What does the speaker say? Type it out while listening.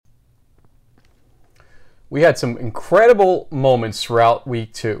we had some incredible moments throughout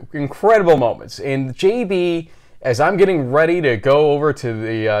week 2. Incredible moments. And JB, as I'm getting ready to go over to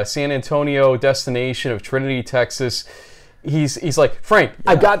the San Antonio destination of Trinity, Texas, he's like, Frank,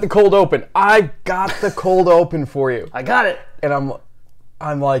 I got the cold open. I got the cold open for you. I got it. And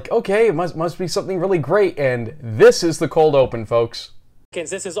I'm like, okay, it must be something really great. And this is the cold open, folks.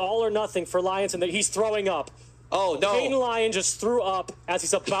 This is all or nothing for Lyons, and he's throwing up. Oh, no. Peyton Lyon just threw up as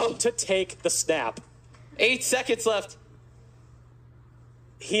he's about to take the snap. 8 seconds left.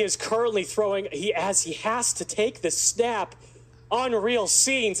 He is currently throwing, as he has to take the snap. Unreal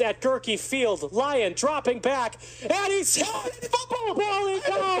scenes at Gerke Field. Lyon dropping back, and he's hit football rolling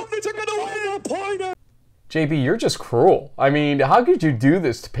down. They took it away. The pointer. JB, you're just cruel. I mean, how could you do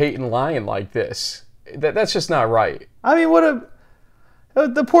this to Peyton Lyon like this? That's just not right. I mean,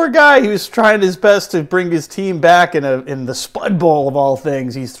 the poor guy. He was trying his best to bring his team back in the Spud Bowl of all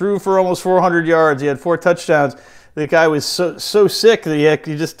things. He threw for almost 400 yards. He had 4 touchdowns. The guy was so sick that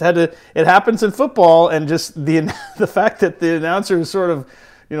he just had to. It happens in football, and just the fact that the announcer sort of,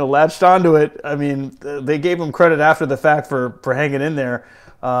 latched onto it. I mean, they gave him credit after the fact for hanging in there.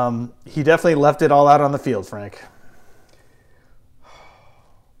 He definitely left it all out on the field, Frank.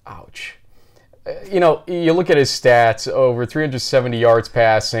 Ouch. You look at his stats, over 370 yards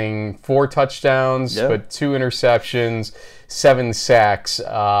passing, 4 touchdowns, but 2 interceptions, 7 sacks.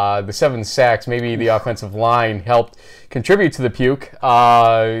 The 7 sacks, maybe the offensive line helped contribute to the puke.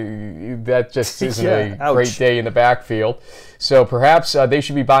 That just isn't a great day in the backfield. So perhaps they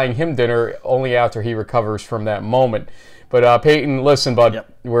should be buying him dinner only after he recovers from that moment. But Peyton, listen, bud,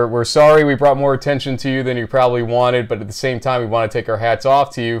 we're sorry we brought more attention to you than you probably wanted, but at the same time, we want to take our hats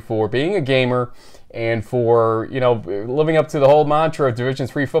off to you for being a gamer and for, living up to the whole mantra of Division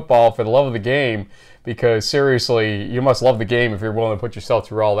III football for the love of the game, because seriously, you must love the game if you're willing to put yourself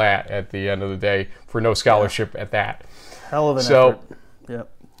through all that at the end of the day for no scholarship at that. Hell of an effort. Yep.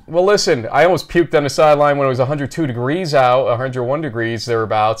 Well, listen, I almost puked on the sideline when it was 102 degrees out, 101 degrees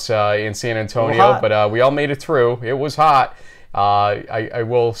thereabouts in San Antonio, but we all made it through. It was hot. I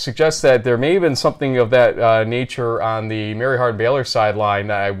will suggest that there may have been something of that nature on the Mary Hardin-Baylor sideline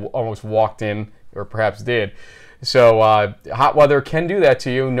that I almost walked in, or perhaps did. So hot weather can do that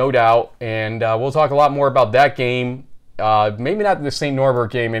to you, no doubt, and we'll talk a lot more about that game. Maybe not the St.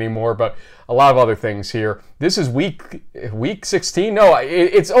 Norbert game anymore, but a lot of other things here. This is week 16? No,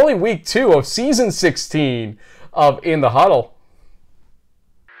 it's only week 2 of season 16 of In the Huddle.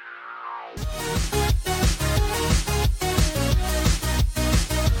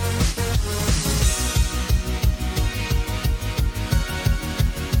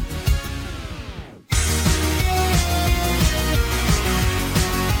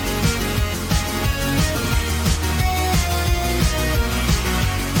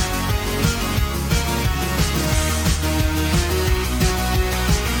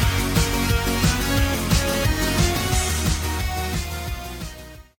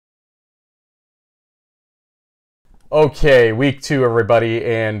 Okay, week 2, everybody,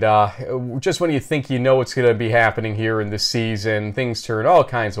 and just when you think you know what's going to be happening here in this season, things turn all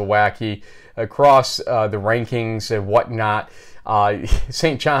kinds of wacky across the rankings and whatnot.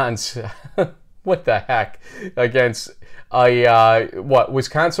 St. John's, what the heck, against a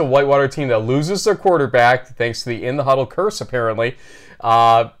Wisconsin Whitewater team that loses their quarterback thanks to the In the Huddle curse, apparently.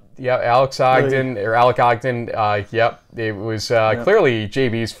 Alec Ogden, it was clearly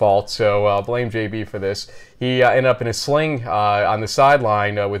JB's fault, so I'll blame JB for this. He ended up in a sling on the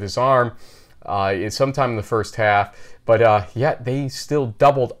sideline with his arm sometime in the first half, but yet they still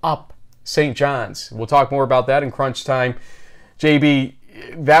doubled up St. John's. We'll talk more about that in crunch time. JB,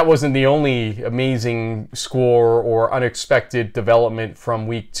 that wasn't the only amazing score or unexpected development from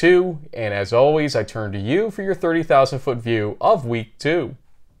week 2, and as always, I turn to you for your 30,000-foot view of week 2.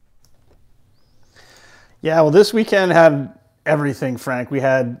 Yeah, well, this weekend had everything, Frank. We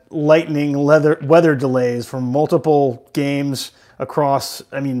had lightning weather delays from multiple games across,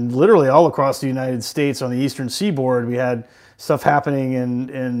 literally all across the United States on the eastern seaboard. We had stuff happening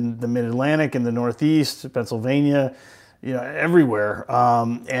in the mid-Atlantic, in the Northeast, Pennsylvania, everywhere.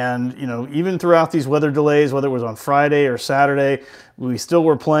 Even throughout these weather delays, whether it was on Friday or Saturday, we still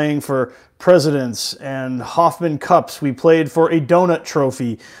were playing for Presidents and Hoffman Cups. We played for a donut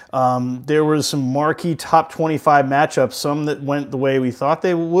trophy. There was some marquee top 25 matchups, some that went the way we thought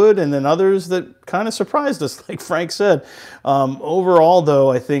they would, and then others that kind of surprised us, like Frank said. Overall,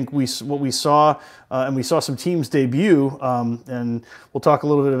 though, I think what we saw, and we saw some teams debut, and we'll talk a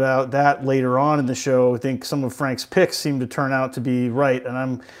little bit about that later on in the show. I think some of Frank's picks seem to turn out to be right,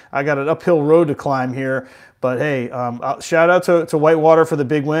 and I got an uphill road to climb here. But hey, shout out to Whitewater for the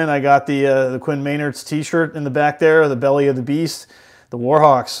big win. I got the Quinn Maynard's T-shirt in the back there, the belly of the beast. The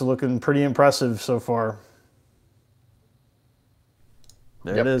Warhawks looking pretty impressive so far.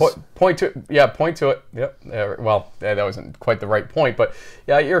 There it is. Point to it. Yep. That wasn't quite the right point, but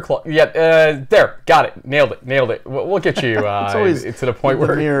yeah, you're close. Yeah, there, got it, nailed it. We'll get you it's always to the point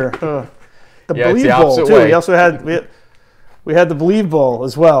where the Believe Bowl too. Way. We also had we had the Believe Bowl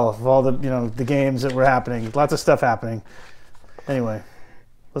as well of all the the games that were happening. Lots of stuff happening. Anyway,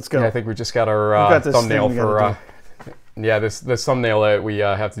 let's go. Yeah, I think we just got our thumbnail for. This thumbnail that we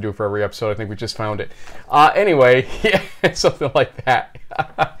have to do for every episode. I think we just found it. Anyway, yeah, something like that.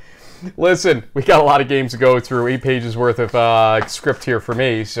 Listen, we got a lot of games to go through. 8 pages worth of script here for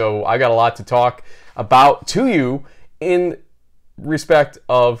me, so I got a lot to talk about to you in respect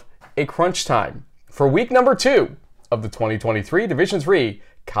of a crunch time for week number 2 of the 2023 Division III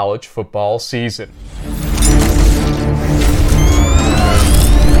college football season.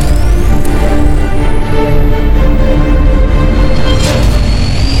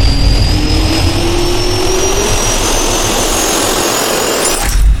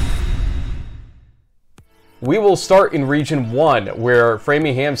 We will start in Region 1, where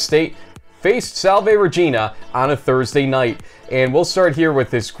Framingham State faced Salve Regina on a Thursday night. And we'll start here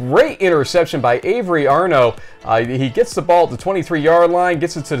with this great interception by Avery Arno. He gets the ball at the 23-yard line,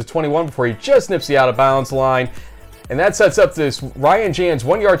 gets it to the 21 before he just nips the out-of-bounds line. And that sets up this Ryan Jan's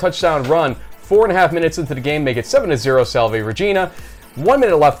 1-yard touchdown run. 4.5 minutes into the game, make it 7-0 Salve Regina. 1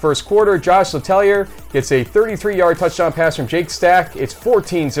 minute left first quarter. Josh Letelier gets a 33-yard touchdown pass from Jake Stack. It's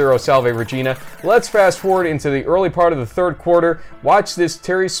 14-0 Salve Regina. Let's fast forward into the early part of the third quarter. Watch this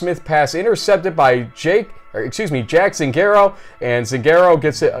Terry Smith pass intercepted by Jack Zingaro, and Zingaro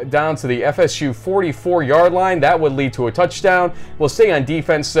gets it down to the FSU 44-yard line. That would lead to a touchdown. We'll stay on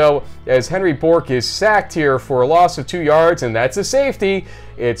defense, though, as Henry Bork is sacked here for a loss of 2 yards, and that's a safety.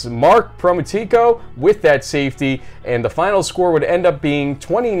 It's Mark Promatico with that safety, and the final score would end up being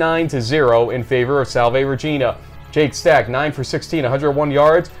 29-0 in favor of Salve Regina. Jake Stack, 9 for 16, 101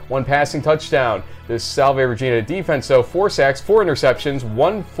 yards, 1 passing touchdown. This Salve Regina defense, though, 4 sacks, 4 interceptions,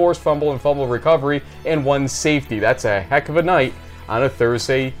 1 forced fumble and fumble recovery, and 1 safety. That's a heck of a night on a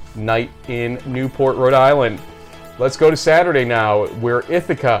Thursday night in Newport, Rhode Island. Let's go to Saturday now, where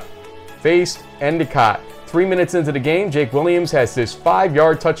Ithaca faced Endicott. 3 minutes into the game, Jake Williams has this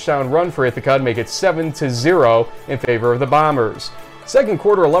 5-yard touchdown run for Ithaca to make it 7-0 in favor of the Bombers. Second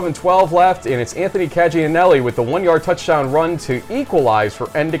quarter, 11-12 left, and it's Anthony Caggianelli with the 1-yard touchdown run to equalize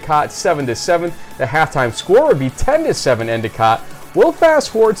for Endicott 7-7. The halftime score would be 10-7 Endicott. We'll fast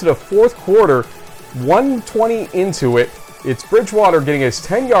forward to the fourth quarter, 1:20 into it. It's Bridgewater getting his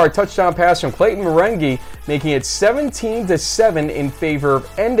 10-yard touchdown pass from Clayton Merengue, making it 17-7 in favor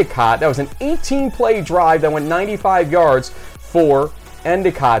of Endicott. That was an 18-play drive that went 95 yards for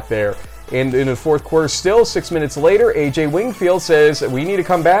Endicott there. And in the fourth quarter, still 6 minutes later, A.J. Wingfield says we need to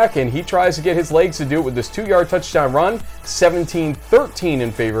come back, and he tries to get his legs to do it with this 2-yard touchdown run, 17-13 in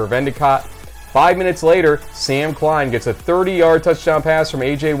favor of Endicott. 5 minutes later, Sam Klein gets a 30-yard touchdown pass from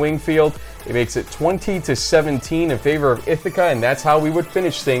A.J. Wingfield. It makes it 20-17 in favor of Ithaca, and that's how we would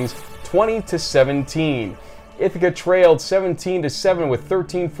finish things, 20-17. Ithaca trailed 17-7 with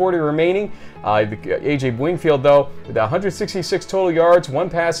 13:40 remaining. A.J. Wingfield, though, with 166 total yards, 1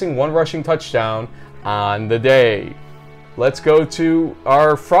 passing, 1 rushing touchdown on the day. Let's go to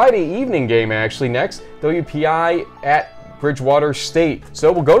our Friday evening game, actually, next. WPI at Bridgewater State.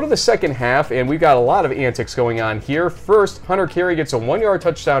 So we'll go to the second half, and we've got a lot of antics going on here. First, Hunter Carey gets a 1-yard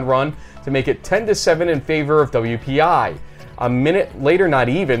touchdown run to make it 10-7 in favor of WPI. A minute later, not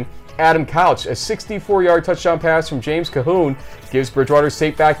even, Adam Couch, a 64-yard touchdown pass from James Cahoon, gives Bridgewater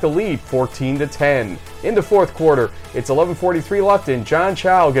State back the lead, 14-10. In the fourth quarter, it's 11:43 left, and John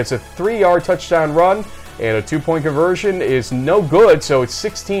Chow gets a 3-yard touchdown run, and a 2-point conversion is no good, so it's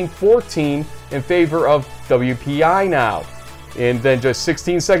 16-14 in favor of WPI now. And then just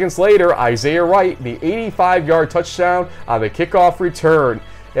 16 seconds later, Isaiah Wright, the 85-yard touchdown on the kickoff return.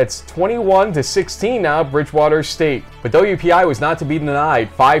 It's 21-16 now, Bridgewater State. But WPI was not to be denied.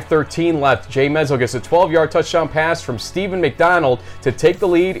 5:13 left. Jay Mezzo gets a 12-yard touchdown pass from Stephen McDonald to take the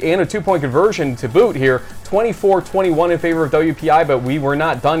lead, and a 2-point conversion to boot here. 24-21 in favor of WPI, but we were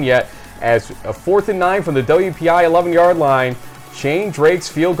not done yet. As a 4th and 9 from the WPI 11-yard line, Shane Drake's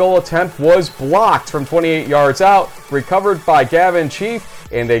field goal attempt was blocked from 28 yards out, recovered by Gavin Chief,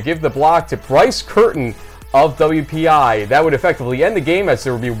 and they give the block to Bryce Curtin of WPI. That would effectively end the game as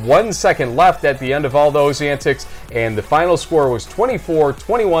there would be 1 second left at the end of all those antics, and the final score was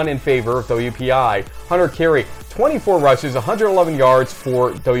 24-21 in favor of WPI. Hunter Carey, 24 rushes, 111 yards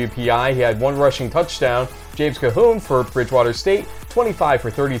for WPI. He had 1 rushing touchdown. James Cahoon for Bridgewater State, 25 for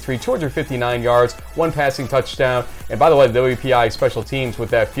 33, 259 yards, 1 passing touchdown. And by the way, the WPI special teams with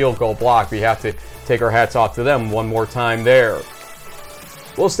that field goal block, we have to take our hats off to them one more time there.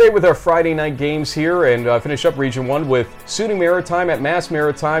 We'll stay with our Friday night games here and finish up Region 1 with SUNY Maritime at Mass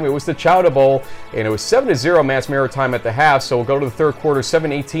Maritime. It was the Chowda Bowl, and it was 7-0 Mass Maritime at the half, so we'll go to the third quarter,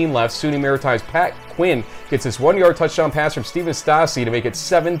 7:18 left. SUNY Maritime's Pat Quinn gets this 1-yard touchdown pass from Steven Stassi to make it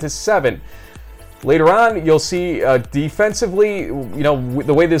 7-7. Later on, you'll see defensively,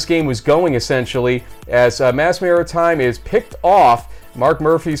 the way this game was going essentially, as Mass Maritime is picked off. Mark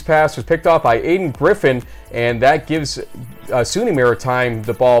Murphy's pass was picked off by Aiden Griffin, and that gives SUNY Maritime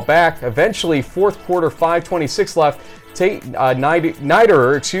the ball back. Eventually, fourth quarter, 5:26 left. Tate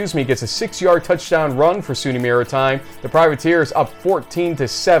Niderer, gets a 6-yard touchdown run for SUNY Maritime. The Privateers up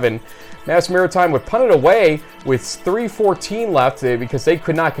 14-7. Mass Maritime would punt it away with 3:14 left because they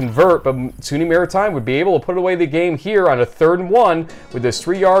could not convert, but SUNY Maritime would be able to put away the game here on a 3rd and 1 with this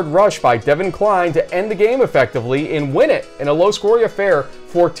 3-yard rush by Devin Klein to end the game effectively and win it in a low-scoring affair,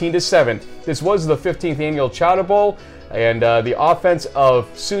 14-7. This was the 15th annual Chowda Bowl, and the offense of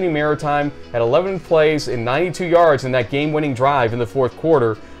SUNY Maritime had 11 plays and 92 yards in that game-winning drive in the fourth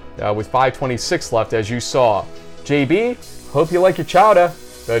quarter with 5:26 left, as you saw. JB, hope you like your chowder.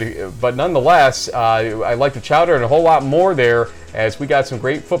 But nonetheless, I like the chowder and a whole lot more there as we got some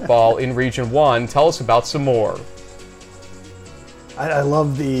great football in Region 1. Tell us about some more. I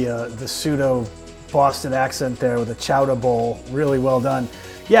love the pseudo Boston accent there with the Chowda Bowl. Really well done.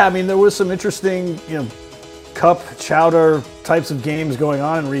 Yeah, I mean, there was some interesting, cup chowder types of games going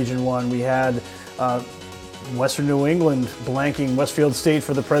on in Region 1. We had Western New England blanking Westfield State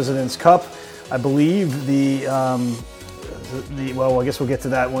for the President's Cup. I believe well, I guess we'll get to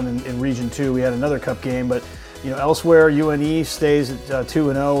that one in Region 2. We had another cup game, but elsewhere, UNE stays at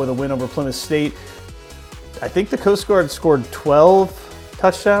 2-0 with a win over Plymouth State. I think the Coast Guard scored 12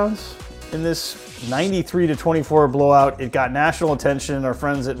 touchdowns in this 93-24 blowout. It got national attention. Our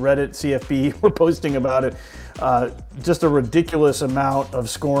friends at Reddit CFB were posting about it. Just a ridiculous amount of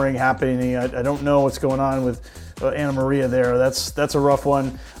scoring happening. I don't know what's going on with Anna Maria there. That's a rough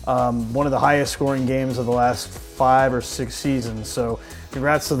one. One of the highest scoring games of the last 5 or 6 seasons. So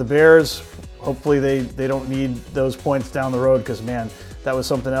congrats to the Bears. Hopefully they don't need those points down the road because, man, that was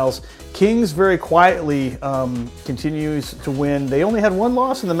something else. Kings very quietly continues to win. They only had 1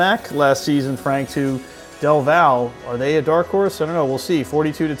 loss in the MAC last season, Frank, to Del Val. Are they a dark horse? I don't know. We'll see.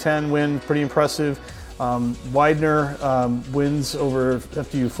 42-10 win. Pretty impressive. Widener wins over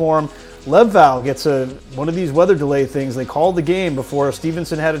FDU Forum. Lev-Val gets one of these weather delay things. They called the game before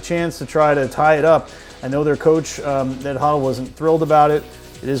Stevenson had a chance to try to tie it up. I know their coach, Ned Huddle, wasn't thrilled about it.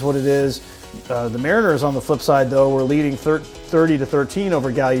 It is what it is. The Mariners, on the flip side, though, were leading 30-13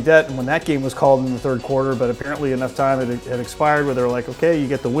 over Gallaudet, and when that game was called in the third quarter, but apparently enough time had expired where they were like, okay, you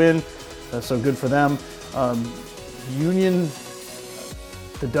get the win. So good for them. Union,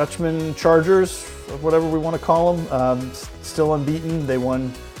 the Dutchman Chargers, or whatever we want to call them, still unbeaten. They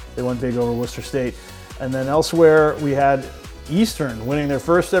won big over Worcester State. And then elsewhere, we had Eastern winning their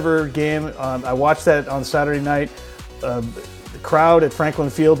first ever game. I watched that on Saturday night. The crowd at Franklin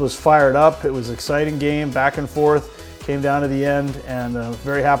Field was fired up. It was an exciting game, back and forth. Came down to the end, and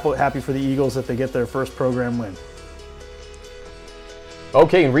very happy for the Eagles that they get their first program win.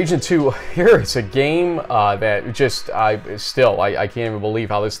 Okay, in Region 2, here it's a game that just, I can't even believe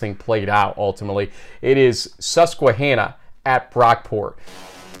how this thing played out ultimately. It is Susquehanna at Brockport.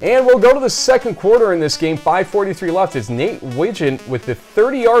 And we'll go to the second quarter in this game. 5:43 left. It's Nate Widgeon with the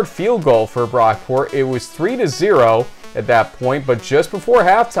 30-yard field goal for Brockport. It was 3-0 at that point, but just before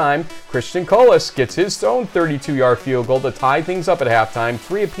halftime, Christian Collis gets his own 32-yard field goal to tie things up at halftime,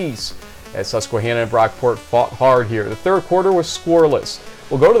 3 apiece, as Susquehanna and Brockport fought hard here. The third quarter was scoreless.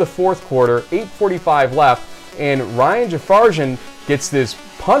 We'll go to the fourth quarter, 8:45 left, and Ryan Jafarjan gets this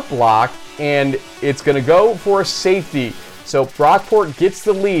punt block, and it's going to go for a safety. So Brockport gets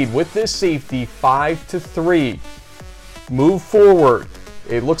the lead with this safety, 5-3. Move forward.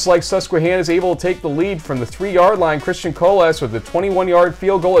 It looks like Susquehanna is able to take the lead from the 3-yard line. Christian Colas with the 21-yard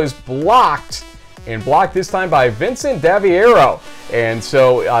field goal is blocked, and blocked this time by Vincent Daviero. And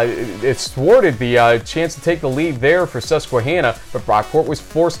so it's thwarted the chance to take the lead there for Susquehanna, but Brockport was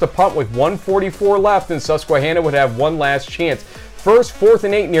forced to punt with 1:44 left, and Susquehanna would have one last chance. First, 4th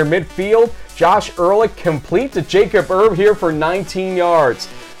and 8 near midfield. Josh Ehrlich complete to Jacob Erb here for 19 yards.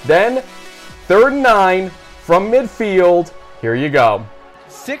 Then, 3rd and 9, from midfield. Here you go.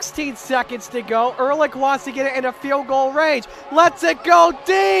 16 seconds to go. Ehrlich wants to get it into field goal range. Lets it go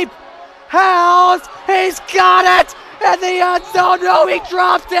deep. House, he's got it in the end zone. No, he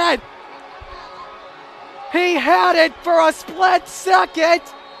dropped it. He had it for a split second.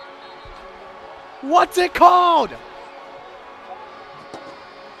 What's it called?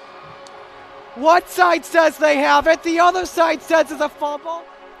 One side says they have it. The other side says it's a fumble.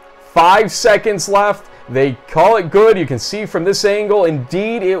 5 seconds left. They call it good. You can see from this angle,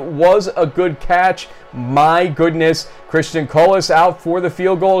 indeed, it was a good catch. My goodness. Christian Collis out for the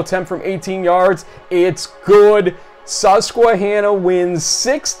field goal attempt from 18 yards. It's good. Susquehanna wins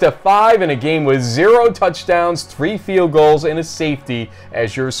 6-5 in a game with 0 touchdowns, 3 field goals, and a safety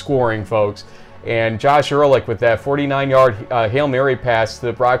as your scoring, folks. And Josh Ehrlich with that 49-yard Hail Mary pass to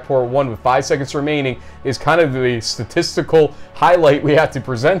the Brockport 1 with 5 seconds remaining is kind of the statistical highlight we have to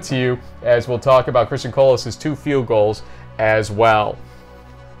present to you, as we'll talk about Christian Collis' 2 field goals as well.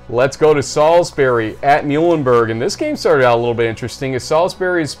 Let's go to Salisbury at Muhlenberg, and this game started out a little bit interesting as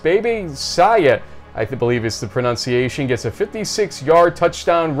Salisbury's Bebe Sayet, I believe is the pronunciation, gets a 56-yard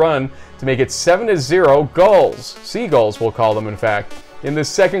touchdown run to make it 7-0 goals. Seagulls, we'll call them, in fact. In the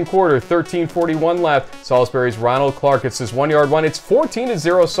second quarter, 13:41 left. Salisbury's Ronald Clark gets his 1-yard run. It's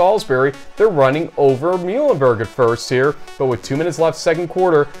 14-0 Salisbury. They're running over Muhlenberg at first here, but with 2 minutes left second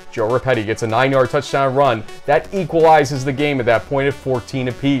quarter, Joe Rapetti gets a 9-yard touchdown run. That equalizes the game at that point at 14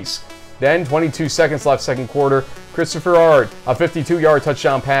 apiece. Then 22 seconds left second quarter, Christopher Ard, a 52-yard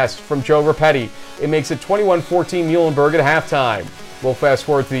touchdown pass from Joe Rapetti. It makes it 21-14 Muhlenberg at halftime. We'll fast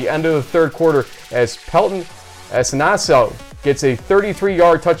forward to the end of the third quarter as Pelton Esnaso gets a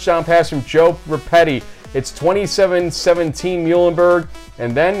 33-yard touchdown pass from Joe Rapetti. It's 27-17 Muhlenberg.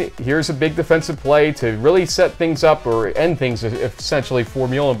 And then here's a big defensive play to really set things up, or end things essentially, for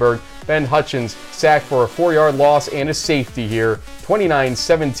Muhlenberg. Ben Hutchins sacked for a 4-yard loss and a safety here.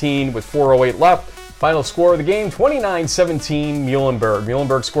 29-17 with 4:08 left. Final score of the game, 29-17 Muhlenberg.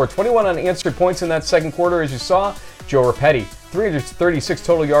 Muhlenberg scored 21 unanswered points in that second quarter, as you saw. Joe Rapetti, 336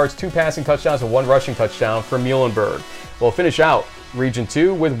 total yards, 2 passing touchdowns, and 1 rushing touchdown for Muhlenberg. We'll finish out Region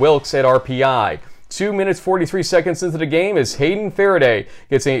 2 with Wilkes at RPI. 2 minutes 43 seconds into the game is Hayden Faraday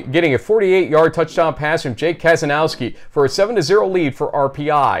getting a 48-yard touchdown pass from Jake Kazanowski for a 7-0 lead for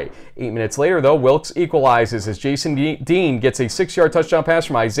RPI. 8 minutes later, though, Wilkes equalizes as Jason Dean gets a 6-yard touchdown pass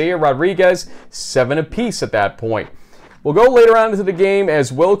from Isaiah Rodriguez, 7 apiece at that point. We'll go later on into the game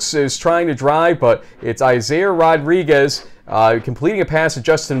as Wilkes is trying to drive, but it's Isaiah Rodriguez completing a pass to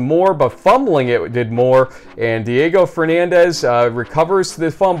Justin Moore, but fumbling it did Moore, and Diego Fernandez recovers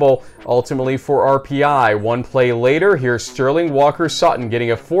the fumble ultimately for RPI. 1 play later, here's Sterling Walker-Sutton getting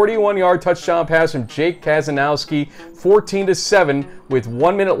a 41-yard touchdown pass from Jake Kazanowski, 14-7 with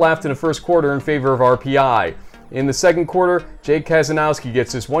 1 minute left in the first quarter in favor of RPI. In the second quarter, Jake Kazanowski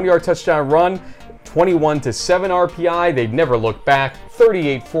gets his 1-yard touchdown run, 21-7 RPI. They'd never look back.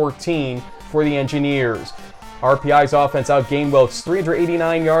 38-14 for the Engineers. RPI's offense outgained Wilkes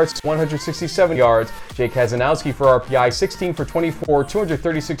 389 yards to 167 yards. Jake Kazanowski for RPI 16 for 24,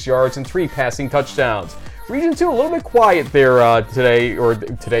 236 yards and 3 passing touchdowns. Region 2 a little bit quiet there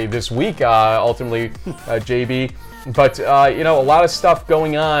this week, ultimately, JB. But, a lot of stuff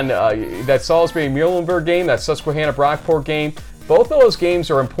going on. That Salisbury-Muhlenberg game, that Susquehanna-Brockport game, both of those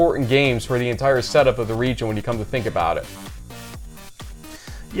games are important games for the entire setup of the region when you come to think about it.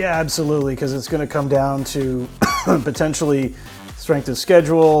 Yeah, absolutely, because it's going to come down to potentially strength of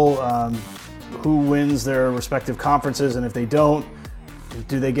schedule, who wins their respective conferences, and if they don't,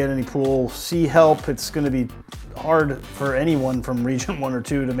 do they get any Pool C help? It's going to be hard for anyone from Region 1 or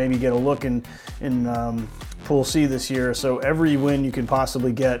 2 to maybe get a look in Pool C this year, so every win you can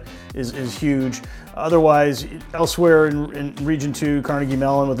possibly get is huge. Otherwise, elsewhere in Region 2, Carnegie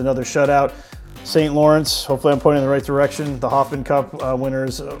Mellon with another shutout. St. Lawrence, hopefully I'm pointing in the right direction. The Hoffman Cup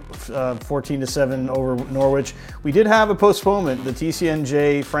winners, 14-7 over Norwich. We did have a postponement, the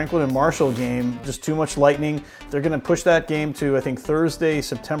TCNJ Franklin and Marshall game, just too much lightning. They're going to push that game to, I think, Thursday,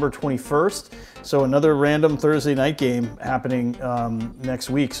 September 21st. So another random Thursday night game happening next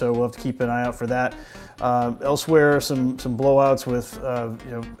week. So we'll have to keep an eye out for that. Elsewhere, some blowouts with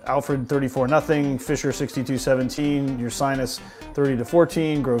Alfred 34-0, Fisher 62-17, Ursinus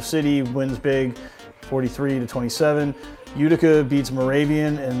 30-14, Grove City wins big 43-27. Utica beats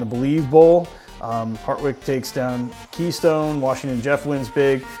Moravian in the Believe Bowl. Hartwick takes down Keystone. Washington Jeff wins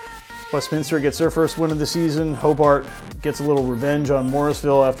big. Westminster gets their first win of the season. Hobart gets a little revenge on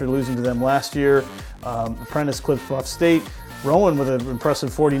Morrisville after losing to them last year. Apprentice clips Bluff State. Rowan with an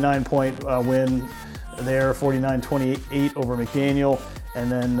impressive 49-point win there, 49-28 over McDaniel. And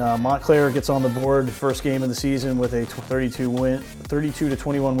then Montclair gets on the board, first game of the season with a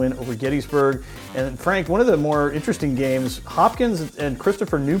 32-21 win over Gettysburg. And Frank, one of the more interesting games, Hopkins and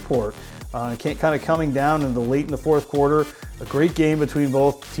Christopher Newport kind of coming down in the late in the fourth quarter. A great game between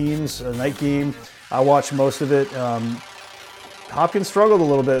both teams, a night game. I watched most of it. Hopkins struggled a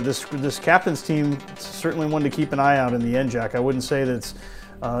little bit. This captain's team certainly one to keep an eye out in the end, Jack. I wouldn't say that it's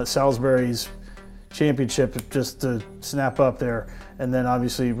Salisbury's championship just to snap up there. And then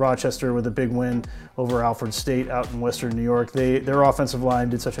obviously Rochester with a big win over Alfred State out in Western New York. Their offensive line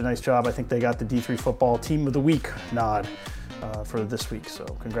did such a nice job. I think they got the D3 Football Team of the Week nod for this week. So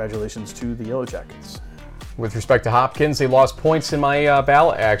congratulations to the Yellow Jackets. With respect to Hopkins, they lost points in my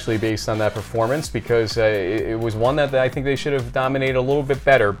ballot actually based on that performance because it was one that I think they should have dominated a little bit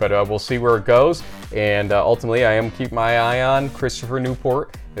better, but we'll see where it goes. And ultimately, I am keeping my eye on Christopher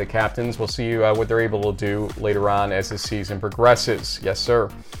Newport, the captains. We'll see what they're able to do later on as the season progresses. Yes,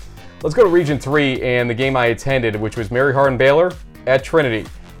 sir. Let's go to Region 3 and the game I attended, which was Mary Hardin Baylor at Trinity.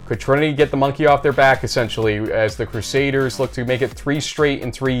 Could Trinity get the monkey off their back, essentially, as the Crusaders look to make it 3 straight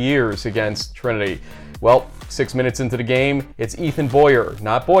in 3 years against Trinity? Well, 6 minutes into the game, it's Ethan Boyer,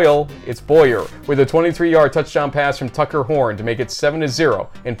 not Boyle, it's Boyer, with a 23-yard touchdown pass from Tucker Horn to make it 7-0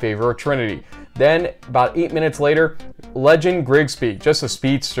 in favor of Trinity. Then, about 8 minutes later, Legend Grigsby, just a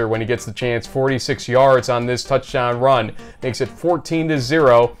speedster when he gets the chance, 46 yards on this touchdown run, makes it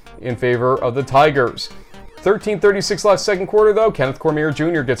 14-0 in favor of the Tigers. 13:36 left second quarter though, Kenneth Cormier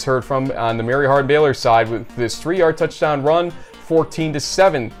Jr. gets hurt from on the Mary Hardin Baylor side with this 3-yard touchdown run,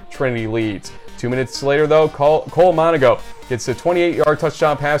 14-7 Trinity leads. 2 minutes later though, Cole Monago gets a 28-yard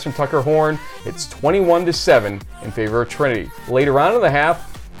touchdown pass from Tucker Horn. It's 21-7 in favor of Trinity. Later on in the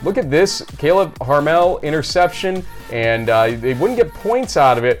half, look at this, Caleb Harmel interception, and they wouldn't get points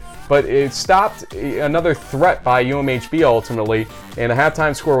out of it, but it stopped another threat by UMHB ultimately, and the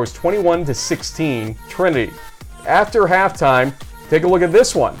halftime score was 21-16 Trinity. After halftime, take a look at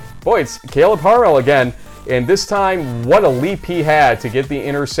this one. Boy, it's Caleb Harmel again, and this time, what a leap he had to get the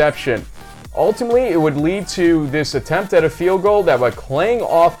interception. Ultimately, it would lead to this attempt at a field goal that would clang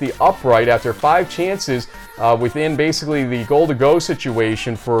off the upright after 5 chances within basically the goal-to-go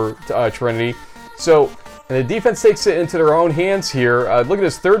situation for Trinity. So the defense takes it into their own hands here. Look at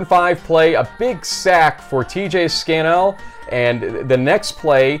this 3rd and 5 play, a big sack for TJ Scannell, and the next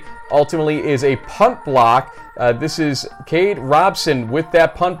play ultimately is a punt block. This is Cade Robson with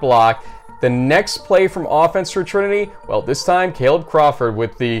that punt block. The next play from offense for Trinity, well, this time Caleb Crawford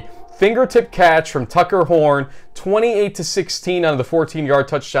with the fingertip catch from Tucker Horn, 28-16 on the 14-yard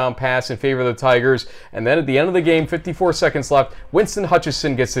touchdown pass in favor of the Tigers. And then at the end of the game, 54 seconds left, Winston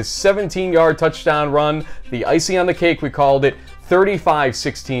Hutchison gets his 17-yard touchdown run. The icing on the cake, we called it,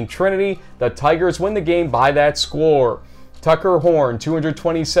 35-16 Trinity. The Tigers win the game by that score. Tucker Horn,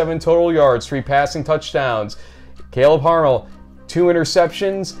 227 total yards, 3 passing touchdowns. Caleb Harmel, 2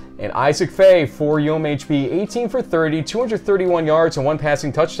 interceptions, and Isaac Faye for UMHB, 18 for 30, 231 yards and 1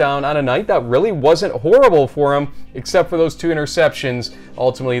 passing touchdown on a night that really wasn't horrible for him, except for those 2 interceptions,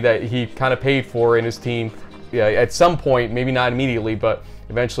 ultimately, that he kind of paid for in his team at some point, maybe not immediately, but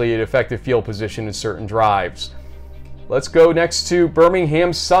eventually it affected field position in certain drives. Let's go next to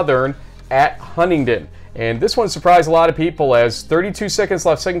Birmingham Southern at Huntingdon. And this one surprised a lot of people as 32 seconds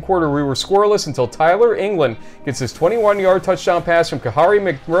left second quarter, we were scoreless until Tyler England gets his 21-yard touchdown pass from Kahari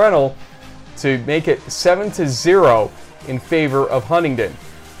McReynolds to make it 7-0 in favor of Huntingdon.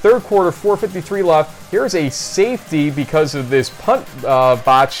 Third quarter, 4:53 left. Here's a safety because of this punt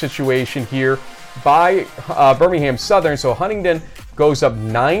botch situation here by Birmingham Southern. So Huntingdon goes up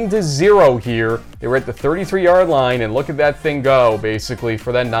 9-0 here. They were at the 33-yard line, and look at that thing go, basically,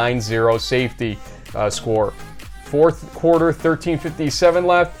 for that 9-0 safety score. Fourth quarter, 13:57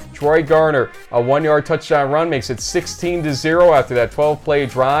 left. Troy Garner, a 1-yard touchdown run, makes it 16-0 after that 12-play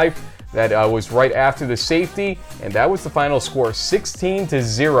drive. That was right after the safety, and that was the final score,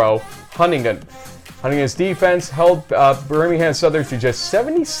 16-0 Huntingdon. Huntingdon's defense held Birmingham Southern to just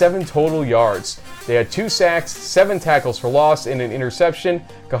 77 total yards. They had 2 sacks, 7 tackles for loss, and an interception.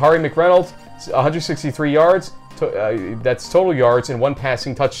 Kahari McReynolds, 163 yards. That's total yards and 1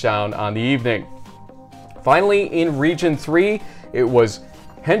 passing touchdown on the evening. Finally, in Region 3, it was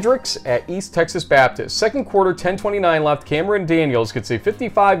Hendricks at East Texas Baptist. Second quarter, 10:29 left. Cameron Daniels gets a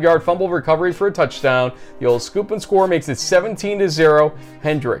 55-yard fumble recovery for a touchdown. The old scoop and score makes it 17-0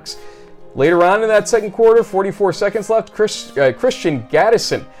 Hendricks. Later on in that second quarter, 44 seconds left, Christian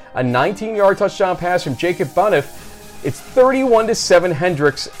Gaddison, a 19-yard touchdown pass from Jacob Buniff. It's 31-7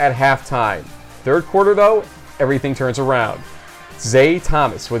 Hendricks at halftime. Third quarter, though, everything turns around. Zay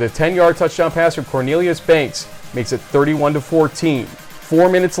Thomas with a 10-yard touchdown pass from Cornelius Banks makes it 31-14. 4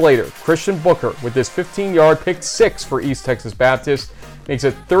 minutes later, Christian Booker with this 15-yard pick six for East Texas Baptist makes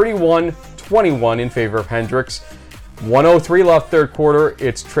it 31-21 in favor of Hendricks. 1:03 left third quarter.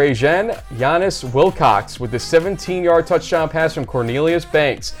 It's Trajan Giannis Wilcox with the 17-yard touchdown pass from Cornelius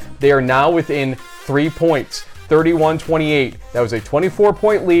Banks. They are now within 3 points, 31-28. That was a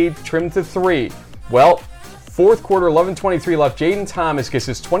 24-point lead, trimmed to 3. Well, fourth quarter, 11:23 left. Jaden Thomas gets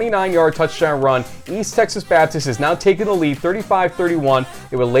his 29-yard touchdown run. East Texas Baptist has now taken the lead, 35-31.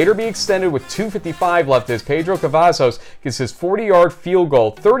 It will later be extended with 2:55 left as Pedro Cavazos gets his 40-yard field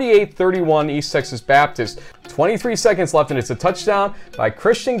goal, 38-31 East Texas Baptist. 23 seconds left, and it's a touchdown by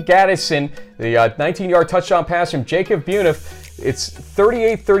Christian Gaddison. The 19-yard touchdown pass from Jacob Buniff. It's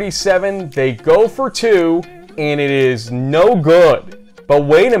 38-37. They go for 2, and it is no good. But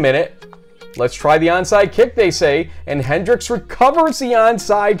wait a minute. Let's try the onside kick, they say, and Hendricks recovers the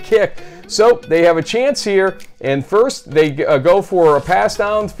onside kick. So they have a chance here, and first they go for a pass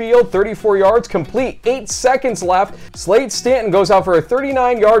downfield, 34 yards, complete, 8 seconds left. Slade Stanton goes out for a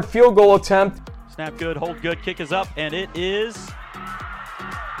 39-yard field goal attempt. Snap good, hold good, kick is up, and it is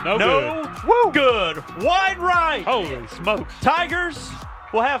no good. Good. Wide right. Holy smokes. Tigers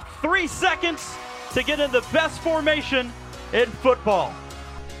will have 3 seconds to get in the best formation in football.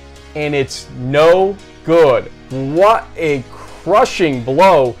 And it's no good. What a crushing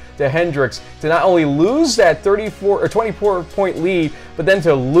blow to Hendricks to not only lose that 34 or 24-point lead, but then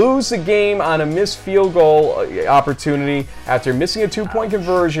to lose the game on a missed field goal opportunity after missing a 2-point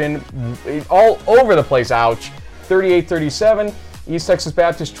conversion all over the place. Ouch. 38-37. East Texas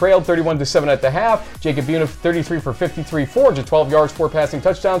Baptist trailed 31-7 at the half. Jacob Buniff, 33 for 53, 412 yards, 4 passing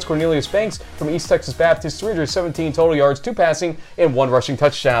touchdowns. Cornelius Banks from East Texas Baptist, 317 total yards, 2 passing, and 1 rushing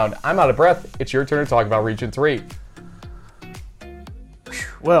touchdown. I'm out of breath. It's your turn to talk about Region 3.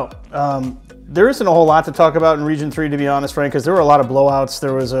 Well, there isn't a whole lot to talk about in Region 3, to be honest, Frank, because there were a lot of blowouts.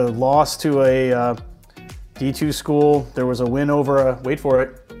 There was a loss to a D2 school. There was a win over a, wait for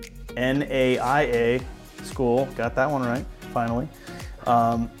it, NAIA school. Got that one right, finally.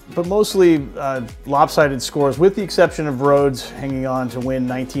 But mostly lopsided scores, with the exception of Rhodes hanging on to win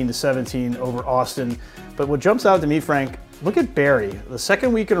 19-17 over Austin. But what jumps out to me, Frank, look at Barry. The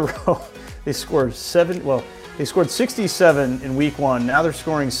second week in a row, they scored 67 in week 1. Now they're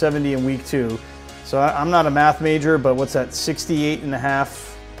scoring 70 in week 2. So I'm not a math major, but what's that,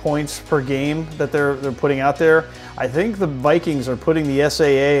 68.5 points per game that they're putting out there? I think the Vikings are putting the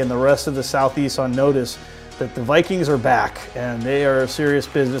SAA and the rest of the Southeast on notice that the Vikings are back, and they are a serious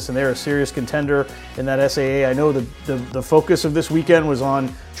business, and they're a serious contender in that SAA. I know the focus of this weekend was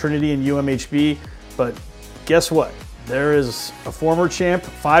on Trinity and UMHB, but guess what? There is a former champ,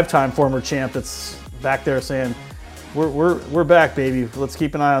 5-time former champ, that's back there saying, we're back, baby. Let's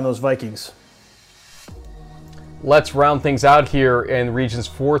keep an eye on those Vikings. Let's round things out here in regions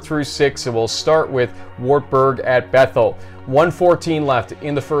 4 through 6, and we'll start with Wartburg at Bethel. 1:14 left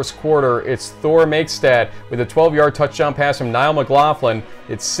in the first quarter. It's Thor Makestad with a 12-yard touchdown pass from Niall McLaughlin.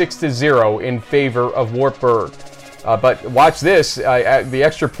 It's 6-0 in favor of Wartburg. But watch this, the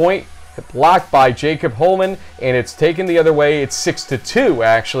extra point blocked by Jacob Holman, and it's taken the other way. It's 6-2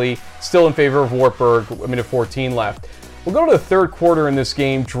 actually, still in favor of Wartburg. A minute 14 left. We'll go to the third quarter in this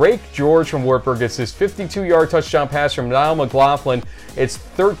game. Drake George from Wartburg gets his 52-yard touchdown pass from Niall McLaughlin. It's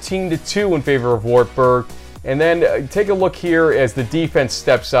 13-2 in favor of Wartburg. And then take a look here as the defense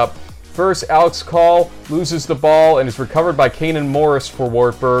steps up. First, Alex Call loses the ball and is recovered by Kanan Morris for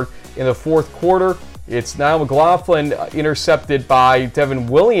Wartburg. In the fourth quarter, it's Niall McLaughlin intercepted by Devin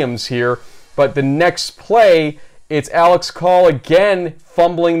Williams here. But the next play, it's Alex Call again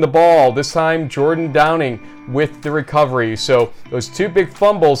fumbling the ball. This time, Jordan Downing with the recovery. So those 2 big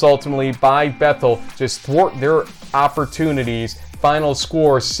fumbles ultimately by Bethel just thwart their opportunities. Final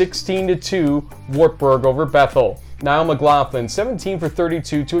score, 16-2, Wartburg over Bethel. Niall McLaughlin, 17 for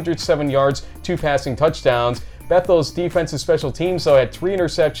 32, 207 yards, 2 passing touchdowns. Bethel's defensive special teams, though, had 3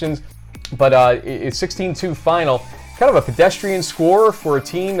 interceptions, but it's 16-2 final. Kind of a pedestrian score for a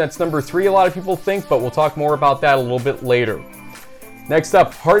team that's number 3, a lot of people think, but we'll talk more about that a little bit later. Next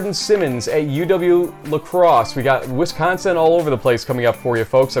up, Hardin-Simmons at UW-La Crosse. We got Wisconsin all over the place coming up for you,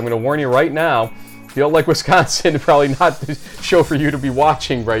 folks. I'm going to warn you right now. If you don't like Wisconsin, probably not the show for you to be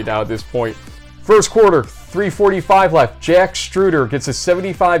watching right now at this point. First quarter, 3:45 left. Jack Struder gets a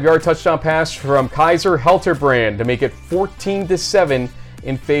 75-yard touchdown pass from Kaiser Helterbrand to make it 14-7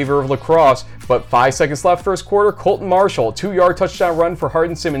 in favor of La Crosse. But 5 seconds left first quarter, Colton Marshall, a 2-yard touchdown run for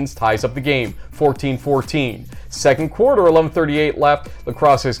Hardin-Simmons ties up the game, 14-14. Second quarter, 11:38 left. La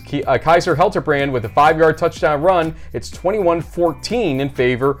Crosse's Kaiser Helterbrand with a 5-yard touchdown run. It's 21-14 in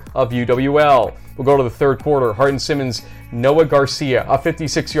favor of UWL. We'll go to the third quarter. Hardin-Simmons, Noah Garcia, a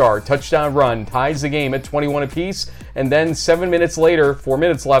 56-yard touchdown run, ties the game at 21 apiece. And then 7 minutes later, 4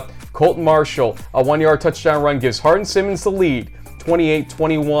 minutes left, Colton Marshall, a 1-yard touchdown run gives Hardin-Simmons the lead,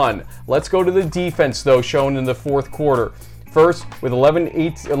 28-21. Let's go to the defense, though, shown in the fourth quarter. First, with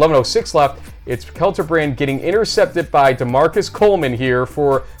 11:06 left, it's Kelterbrand getting intercepted by DeMarcus Coleman here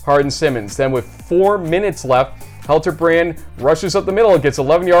for Hardin-Simmons. Then with 4 minutes left, Kelterbrand rushes up the middle and gets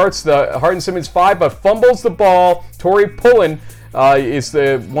 11 yards. The Hardin-Simmons 5, but fumbles the ball. Torrey Pullen is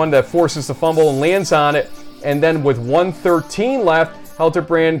the one that forces the fumble and lands on it. And then with 1:13 left,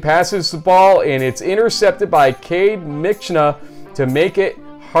 Kelterbrand passes the ball, and it's intercepted by Cade Michna to make it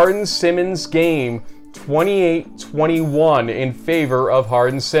Hardin-Simmons game 28-21 in favor of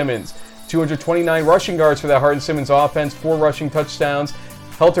Hardin-Simmons. 229 rushing yards for that Hardin-Simmons offense, 4 rushing touchdowns.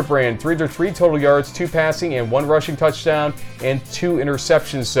 Kelterbrand, 303 total yards, 2 passing and 1 rushing touchdown, and 2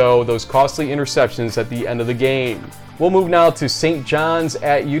 interceptions. So those costly interceptions at the end of the game. We'll move now to St. John's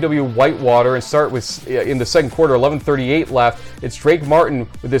at UW-Whitewater and start with, in the second quarter, 11:38 left. It's Drake Martin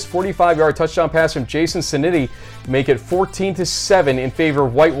with this 45-yard touchdown pass from Jason Sanity to make it 14-7 in favor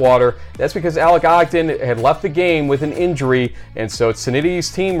of Whitewater. That's because Alec Ogden had left the game with an injury, and so it's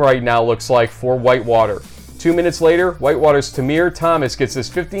Sanity's team right now, looks like, for Whitewater. 2 minutes later, Whitewater's Tamir Thomas gets this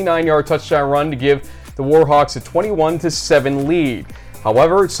 59-yard touchdown run to give the Warhawks a 21-7 lead.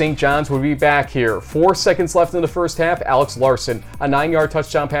 However, St. John's would be back here. 4 seconds left in the first half. Alex Larson, a 9-yard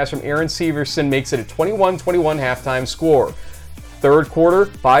touchdown pass from Aaron Severson, makes it a 21-21 halftime score. Third quarter,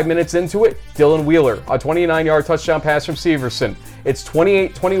 5 minutes into it, Dylan Wheeler, a 29-yard touchdown pass from Severson. It's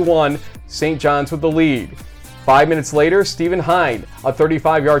 28-21, St. John's with the lead. 5 minutes later, Stephen Hine, a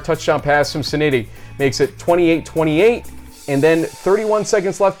 35-yard touchdown pass from Sanity, makes it 28-28. And then 31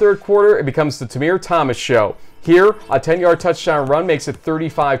 seconds left third quarter, it becomes the Tamir Thomas show. Here, a 10-yard touchdown run makes it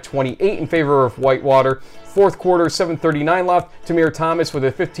 35-28 in favor of Whitewater. Fourth quarter, 7:39 left. Tamir Thomas with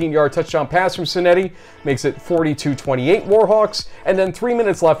a 15-yard touchdown pass from Sinetti makes it 42-28 Warhawks. And then 3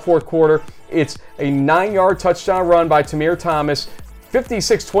 minutes left fourth quarter. It's a 9-yard touchdown run by Tamir Thomas.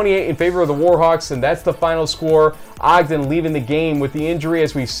 56-28 in favor of the Warhawks, and that's the final score. Ogden leaving the game with the injury,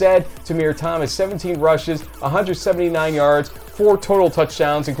 as we said. Tamir Thomas, 17 rushes, 179 yards, 4 total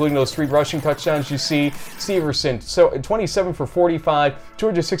touchdowns, including those 3 rushing touchdowns you see. Severson, so 27 for 45,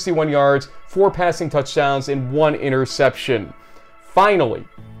 261 yards, 4 passing touchdowns, and 1 interception. Finally,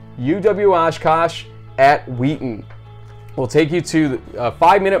 UW-Oshkosh at Wheaton. We'll take you to the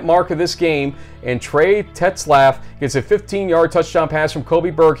 5-minute mark of this game, and Trey Tetzlaff gets a 15-yard touchdown pass from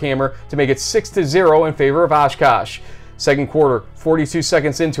Kobe Berghammer to make it 6-0 in favor of Oshkosh. Second quarter, 42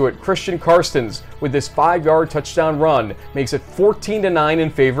 seconds into it, Christian Karstens with this 5-yard touchdown run makes it 14-9 in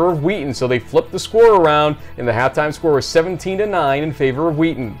favor of Wheaton. So they flipped the score around, and the halftime score was 17-9 in favor of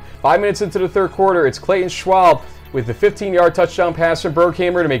Wheaton. 5 minutes into the third quarter, it's Clayton Schwab with the 15-yard touchdown pass from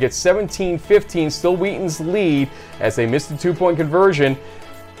Berghammer to make it 17-15, still Wheaton's lead as they missed the 2-point conversion.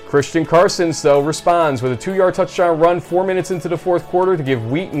 Christian Karstens, though, responds with a 2-yard touchdown run 4 minutes into the fourth quarter to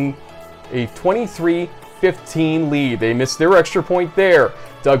give Wheaton a 23-15 lead. They missed their extra point there.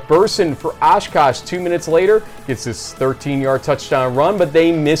 Doug Burson for Oshkosh 2 minutes later gets this 13-yard touchdown run, but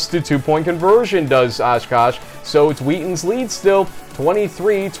they missed the 2-point conversion, does Oshkosh. So it's Wheaton's lead still,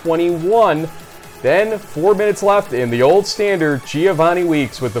 23-21. Then 4 minutes left in the old standard, Giovanni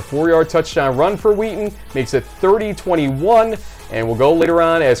Weeks with the 4-yard touchdown run for Wheaton makes it 30-21. And we'll go later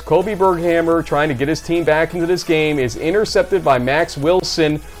on as Kobe Berghammer, trying to get his team back into this game, is intercepted by Max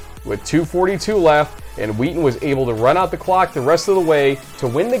Wilson with 2:42 left, and Wheaton was able to run out the clock the rest of the way to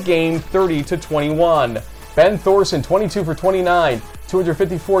win the game 30-21. Ben Thorson, 22 for 29,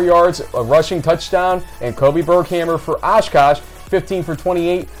 254 yards, a rushing touchdown, and Kobe Berghammer for Oshkosh, 15 for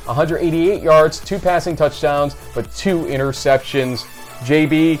 28, 188 yards, 2 passing touchdowns, but 2 interceptions.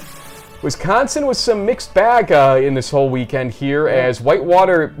 JB, Wisconsin was some mixed bag in this whole weekend here, as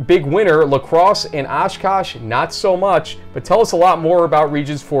Whitewater, big winner, La Crosse and Oshkosh, not so much. But tell us a lot more about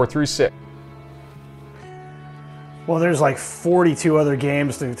Regions 4 through 6. Well, there's like 42 other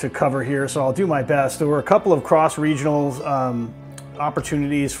games to cover here, so I'll do my best. There were a couple of cross-regional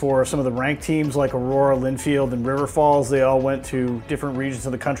opportunities for some of the ranked teams like Aurora, Linfield, and River Falls. They all went to different regions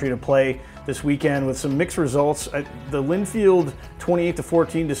of the country to play this weekend with some mixed results. The Linfield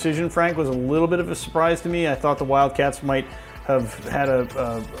 28-14 decision, Frank, was a little bit of a surprise to me. I thought the Wildcats might have had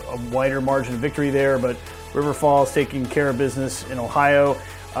a wider margin of victory there, but River Falls taking care of business in Ohio.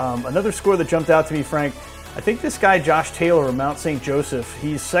 Another score that jumped out to me, Frank, I think this guy Josh Taylor of Mount St. Joseph,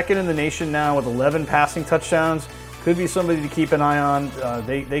 he's second in the nation now with 11 passing touchdowns. Could be somebody to keep an eye on.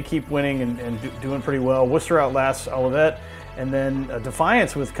 They keep winning and doing pretty well. Worcester outlasts Olivet. And then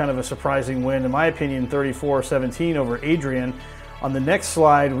Defiance with kind of a surprising win, in my opinion, 34-17 over Adrian. On the next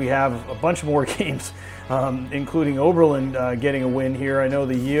slide, we have a bunch more games, including Oberlin getting a win here. I know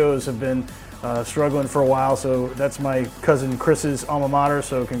the Yeos have been struggling for a while, so that's my cousin Chris's alma mater,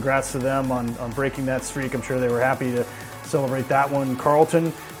 so congrats to them on breaking that streak. I'm sure they were happy to celebrate that one.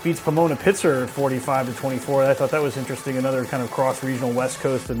 Carleton beats Pomona Pitzer 45-24. I thought that was interesting, another kind of cross-regional West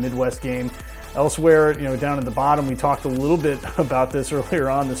Coast and Midwest game. Elsewhere, down at the bottom, we talked a little bit about this earlier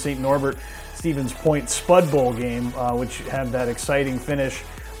on, the St. Norbert Stevens Point Spud Bowl game, which had that exciting finish.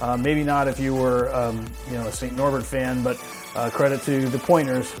 Maybe not if you were, a St. Norbert fan, but credit to the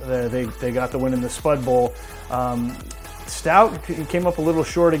Pointers. They got the win in the Spud Bowl. Stout came up a little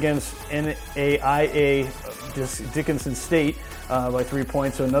short against NAIA Dickinson State by 3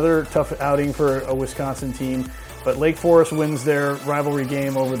 points. So another tough outing for a Wisconsin team. But Lake Forest wins their rivalry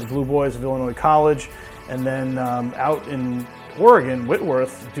game over the Blue Boys of Illinois College. And then out in Oregon,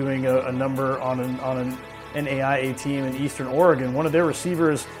 Whitworth doing a number on an NAIA team in Eastern Oregon. One of their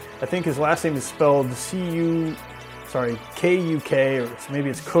receivers, I think his last name is spelled K-U-K, or maybe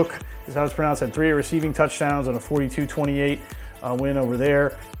it's Cook is how it's pronounced, had 3 receiving touchdowns on a 42-28 win over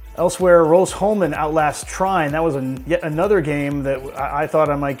there. Elsewhere, Rose-Hulman outlasts Trine. That was yet another game that I thought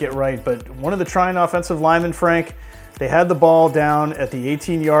I might get right, but one of the Trine offensive linemen, Frank, they had the ball down at the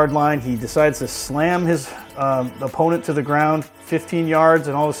 18-yard line. He decides to slam his opponent to the ground 15 yards,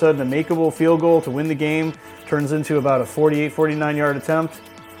 and all of a sudden a makeable field goal to win the game turns into about a 48, 49-yard attempt.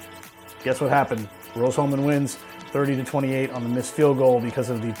 Guess what happened? Rose-Hulman wins 30-28 on the missed field goal because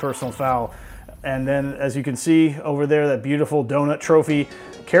of the personal foul. And then, as you can see over there, that beautiful donut trophy,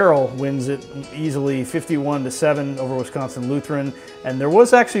 Carroll wins it easily 51-7 over Wisconsin Lutheran. And there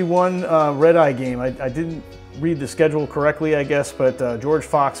was actually one red-eye game. I didn't read the schedule correctly, I guess, but George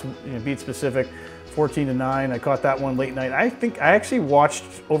Fox beat Pacific 14-9. I caught that one late night. I think I actually watched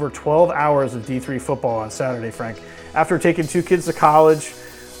over 12 hours of D3 football on Saturday, Frank. After taking 2 kids to college,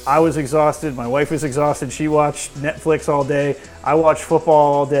 I was exhausted. My wife was exhausted. She watched Netflix all day. I watched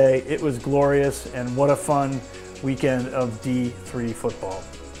football all day. It was glorious, and what a fun weekend of D3 football.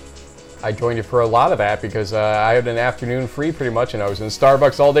 I joined you for a lot of that because I had an afternoon free pretty much, and I was in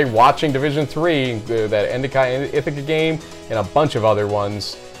Starbucks all day watching Division III, that Endicott Ithaca game, and a bunch of other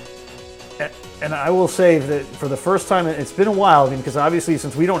ones. And I will say that for the first time, it's been a while, because obviously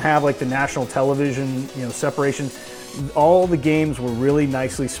since we don't have like the national television, separation, all the games were really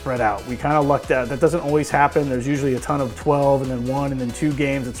nicely spread out. We kind of lucked out. That doesn't always happen. There's usually a ton of 12 and then 1 and then 2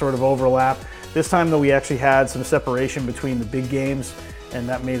 games that sort of overlap. This time, though, we actually had some separation between the big games, and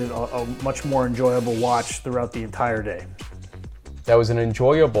that made it a much more enjoyable watch throughout the entire day. That was an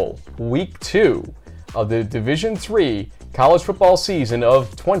enjoyable week 2 of the Division III college football season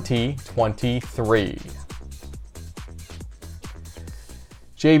of 2023.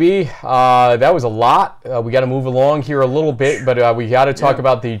 JB, that was a lot. We got to move along here a little bit, but we got to talk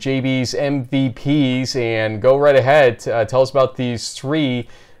about the JB's MVPs, and go right ahead. Tell us about these 3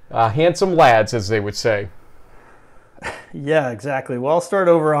 handsome lads, as they would say. Yeah, exactly. Well, I'll start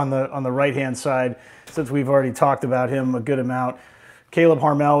over on the right-hand side, since we've already talked about him a good amount. Caleb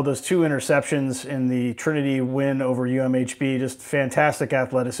Harmel, those 2 interceptions in the Trinity win over UMHB, just fantastic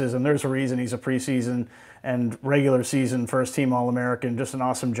athleticism. There's a reason he's a preseason and regular season first-team All-American. Just an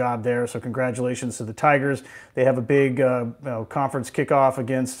awesome job there, so congratulations to the Tigers. They have a big conference kickoff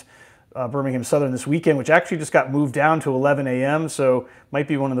against Birmingham Southern this weekend, which actually just got moved down to 11 a.m., so might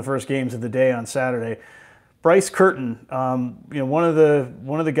be one of the first games of the day on Saturday. Bryce Curtin, one of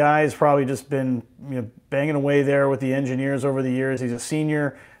the guys, probably just been banging away there with the Engineers over the years. He's a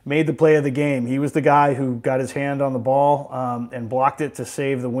senior, made the play of the game. He was the guy who got his hand on the ball and blocked it to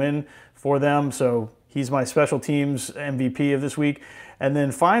save the win for them. So he's my special teams MVP of this week. And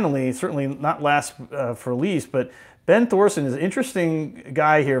then finally, certainly not last for least, but Ben Thorson is an interesting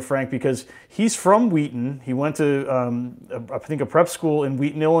guy here, Frank, because he's from Wheaton. He went to, I think, a prep school in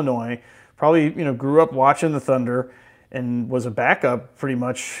Wheaton, Illinois. Probably, grew up watching the Thunder and was a backup pretty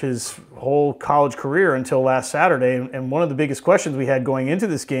much his whole college career until last Saturday. And one of the biggest questions we had going into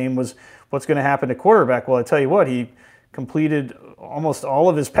this game was what's going to happen to quarterback. Well, I tell you what, he completed almost all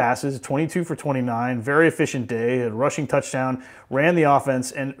of his passes, 22 for 29, very efficient day, had a rushing touchdown, ran the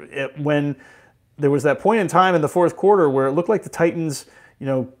offense. And when there was that point in time in the fourth quarter where it looked like the Titans,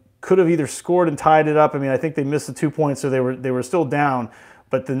 could have either scored and tied it up. I mean, I think they missed the 2 points, so they were still down.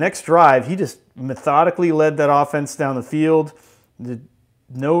 But the next drive, he just methodically led that offense down the field.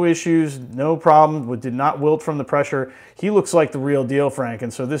 No issues, no problem, did not wilt from the pressure. He looks like the real deal, Frank.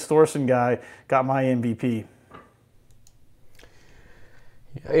 And so this Thorson guy got my MVP.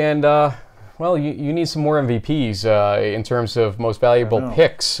 And, Well, you need some more MVPs in terms of most valuable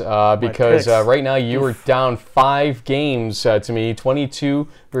picks because right now you are down 5 games to me, 22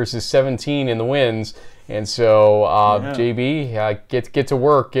 versus 17 in the wins. And so, JB, get to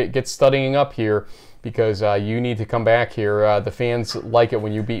work, get studying up here because you need to come back here. The fans like it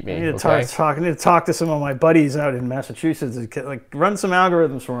when you beat me. I need to talk to some of my buddies out in Massachusetts. Like, run some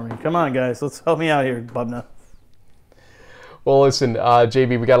algorithms for me. Come on, guys. Let's help me out here, Bubna. Well, listen,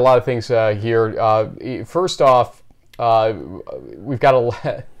 JB, we got a lot of things here. First off, we've got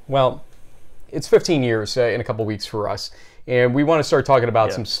it's 15 years in a couple weeks for us. And we want to start talking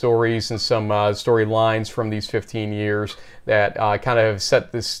about some stories and some storylines from these 15 years that kind of have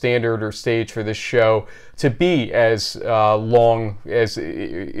set the standard or stage for this show to be as long as,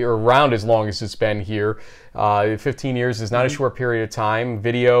 or around as long as it's been here. 15 years is not a short period of time.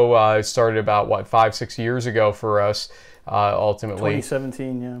 Video started about, 5-6 years ago for us. Ultimately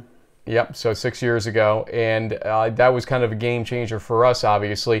 2017, Yep, so 6 years ago, and that was kind of a game changer for us,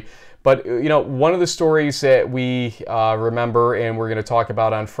 obviously. But one of the stories that we remember and we're going to talk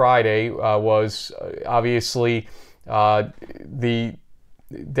about on Friday was obviously the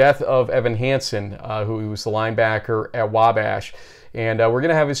death of Evan Hansen, who was the linebacker at Wabash. And we're going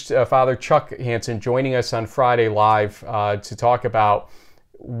to have his father, Chuck Hansen, joining us on Friday live to talk about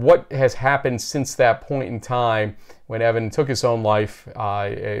what has happened since that point in time when Evan took his own life.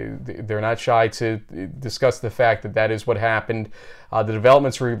 They're not shy to discuss the fact that that is what happened. The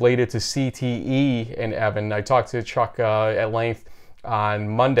developments related to CTE and Evan. I talked to Chuck at length on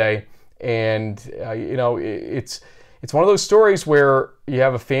Monday, and it's one of those stories where you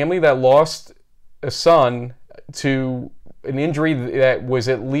have a family that lost a son to an injury that was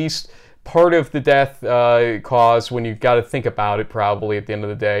at least part of the death cause when you got to think about it, probably at the end of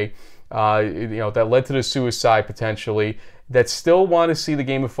the day. That led to the suicide potentially, that still want to see the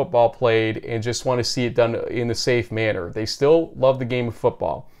game of football played and just want to see it done in a safe manner. They still love the game of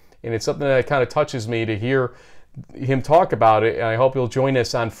football. And it's something that kind of touches me to hear him talk about it. And I hope you'll join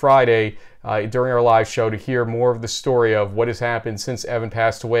us on Friday during our live show to hear more of the story of what has happened since Evan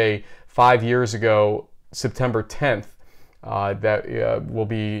passed away 5 years ago, September 10th. That will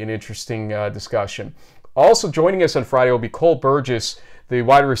be an interesting discussion. Also joining us on Friday will be Cole Burgess, the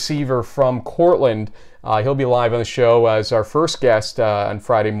wide receiver from Cortland. He'll be live on the show as our first guest on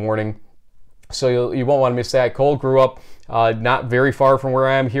Friday morning, so you won't want to miss that. Cole grew up not very far from where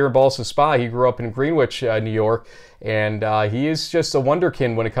I am here in Ballston Spa. He grew up in Greenwich, New York, and he is just a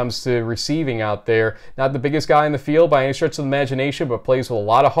wonderkin when it comes to receiving out there. Not the biggest guy in the field by any stretch of the imagination, but plays with a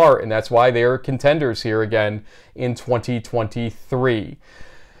lot of heart, and that's why they're contenders here again in 2023.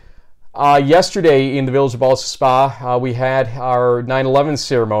 Yesterday in the Village of Ballston Spa, we had our 9/11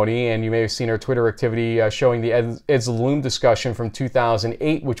 ceremony, and you may have seen our Twitter activity showing the Ed Zaloom discussion from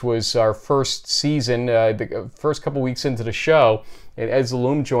 2008, which was our first season, the first couple weeks into the show. And Ed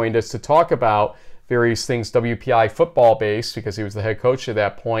Zaloom joined us to talk about various things WPI football-based, because he was the head coach at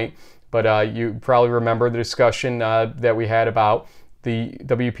that point. But you probably remember the discussion that we had about the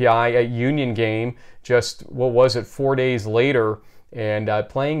WPI at Union game, just, 4 days later, and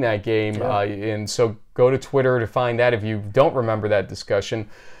playing that game. And so go to Twitter to find that if you don't remember that discussion.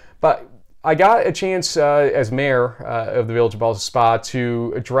 But I got a chance as mayor of the Village of Ballston Spa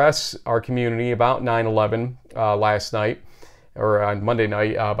to address our community about 9/11 last night, or on Monday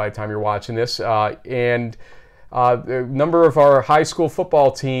night by the time you're watching this. And a number of our high school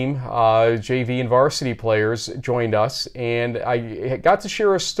football team, JV and varsity players, joined us. And I got to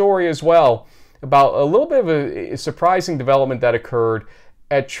share a story as well about a little bit of a surprising development that occurred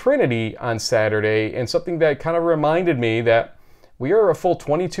at Trinity on Saturday, and something that kind of reminded me that we are a full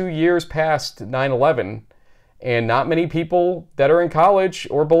 22 years past 9/11, and not many people that are in college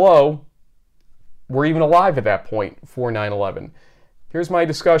or below were even alive at that point for 9/11. Here's my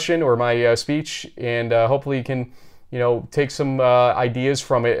discussion, or my speech, and hopefully you can, take some ideas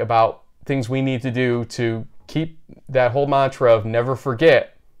from it about things we need to do to keep that whole mantra of never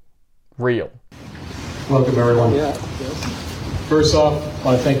forget real. Welcome, everyone. First off, I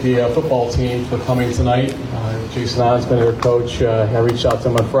want to thank the football team for coming tonight. Jason Odd's been their coach. I reached out to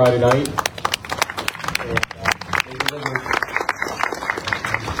him on Friday night.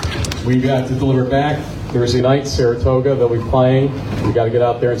 We got to deliver back Thursday night, Saratoga. They'll be playing. We got to get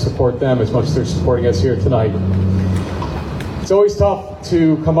out there and support them as much as they're supporting us here tonight. It's always tough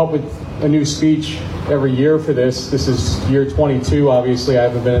to come up with a new speech every year for this. This is year 22. Obviously, I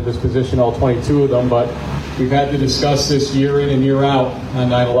haven't been at this position all 22 of them, but we've had to discuss this year in and year out on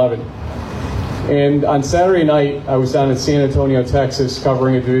 9/11. And on Saturday night, I was down in San Antonio, Texas,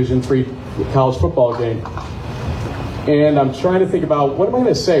 covering a Division III college football game. And I'm trying to think about, what am I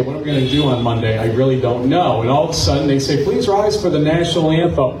going to say? What am I going to do on Monday? I really don't know. And all of a sudden they say, please rise for the national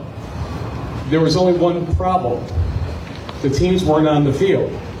anthem. There was only one problem. The teams weren't on the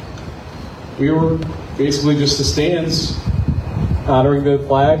field. We were basically just the stands honoring the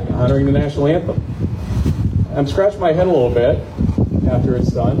flag, honoring the national anthem. I'm scratching my head a little bit after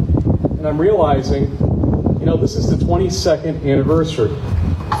it's done, and I'm realizing, you know, this is the 22nd anniversary.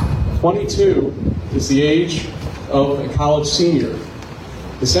 22 is the age of a college senior.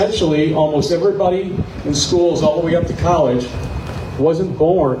 Essentially, almost everybody in schools all the way up to college wasn't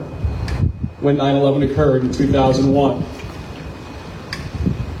born when 9/11 occurred in 2001.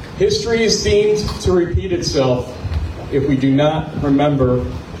 History is deemed to repeat itself if we do not remember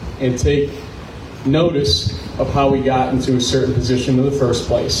and take notice of how we got into a certain position in the first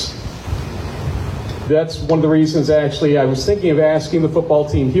place. That's one of the reasons, actually, I was thinking of asking the football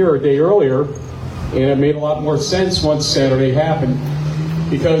team here a day earlier, and it made a lot more sense once Saturday happened,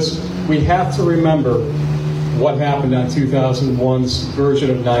 because we have to remember what happened on 2001's version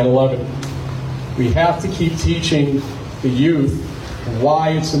of 9/11. We have to keep teaching the youth why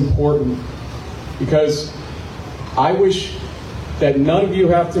it's important, because I wish that none of you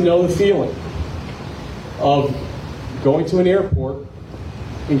have to know the feeling of going to an airport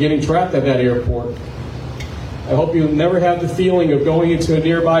and getting trapped at that airport. I hope you'll never have the feeling of going into a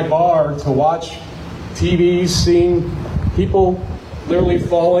nearby bar to watch TVs, seeing people literally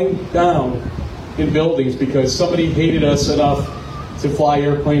falling down in buildings because somebody hated us enough to fly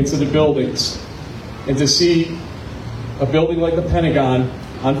airplanes into buildings, and to see a building like the Pentagon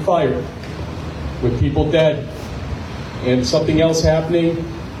on fire with people dead, and something else happening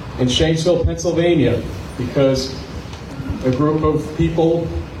in Shanksville, Pennsylvania, because a group of people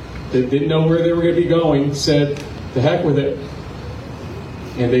that didn't know where they were going to be going said, "To heck with it."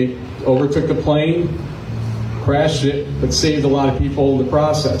 And they overtook the plane, crashed it, but saved a lot of people in the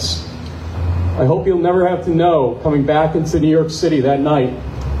process. I hope you'll never have to know, coming back into New York City that night,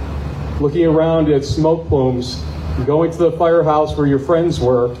 looking around at smoke plumes, going to the firehouse where your friends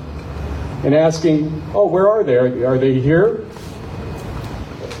were, and asking, "Oh, where are they? Are they here?"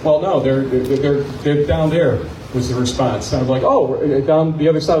 "Well, no, they're down there," was the response. And I'm like, "Oh, down the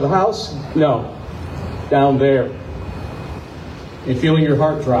other side of the house?" "No, down there." And feeling your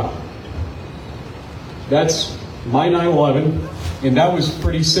heart drop. That's my 9/11, and that was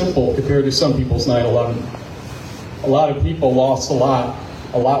pretty simple compared to some people's 9/11. A lot of people lost a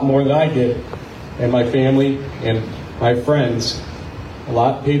lot more than I did, and my family and my friends. A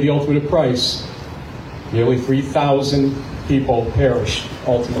lot paid the ultimate price. Nearly 3,000 people perished,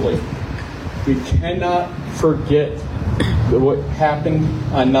 ultimately. We cannot forget what happened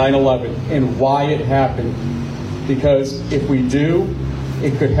on 9/11 and why it happened, because if we do,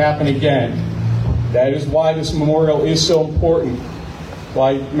 it could happen again. That is why this memorial is so important,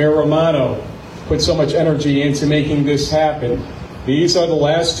 why Mayor Romano put so much energy into making this happen. These are the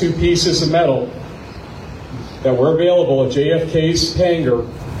last two pieces of metal that were available at JFK's hangar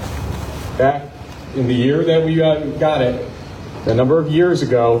back in the year that we got it, a number of years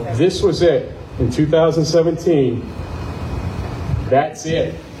ago. This was it in 2017. That's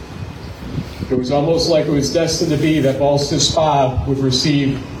it. It was almost like it was destined to be that Ballston Spa would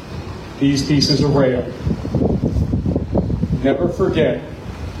receive these pieces of rail. Never forget.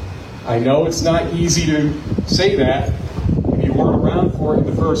 I know it's not easy to say that if you weren't around for it in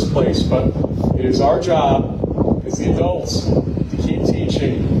the first place, but it is our job as the adults to keep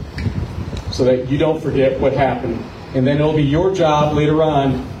teaching so that you don't forget what happened. And then it'll be your job later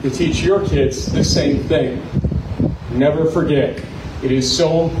on to teach your kids the same thing. Never forget. It is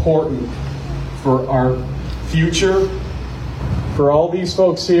so important for our future, for all these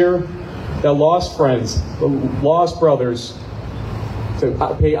folks here that lost friends, lost brothers, to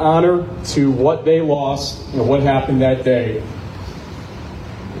pay honor to what they lost and what happened that day.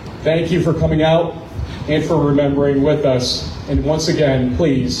 Thank you for coming out and for remembering with us. And once again,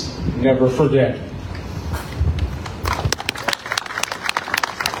 please never forget.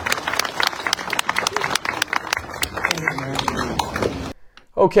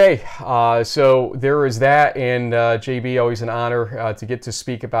 Okay, so there is that, and JB, always an honor to get to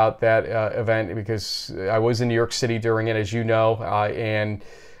speak about that event, because I was in New York City during it, as you know, and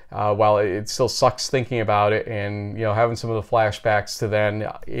while it still sucks thinking about it, and having some of the flashbacks to then,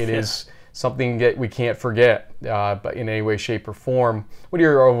 it is something that we can't forget, but in any way, shape, or form. What are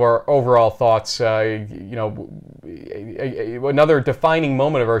your overall thoughts? Another defining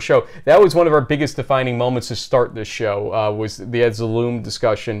moment of our show. That was one of our biggest defining moments to start this show. Was the Ed Zaloom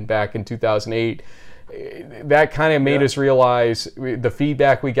discussion back in 2008. That kind of made us realize the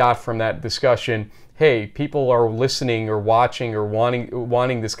feedback we got from that discussion hey, people are listening or watching or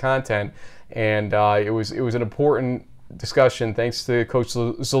wanting this content, and it was an important discussion. Thanks to Coach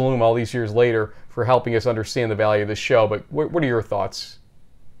Zaloom all these years later for helping us understand the value of this show. But what are your thoughts?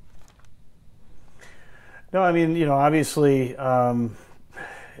 No, I mean, obviously,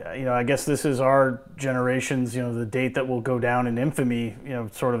 I guess this is our generation's, the date that will go down in infamy,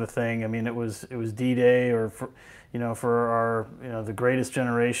 sort of a thing. I mean, it was D-Day, or for our, the greatest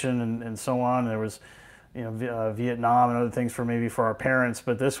generation and so on. There was, Vietnam and other things for our parents,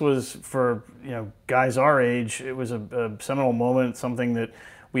 but this was for, guys our age. It was a seminal moment, something that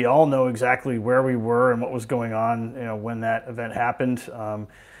we all know exactly where we were and what was going on, when that event happened.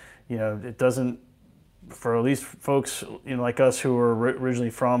 It doesn't, for at least folks like us who were originally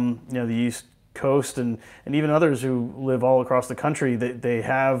from the East Coast and even others who live all across the country, they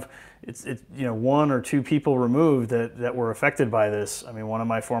have it's one or two people removed that were affected by this. I mean, one of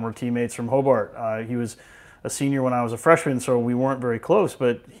my former teammates from Hobart, he was a senior when I was a freshman, so we weren't very close,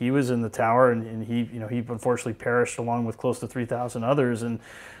 but he was in the tower, and he unfortunately perished along with close to 3,000 others, and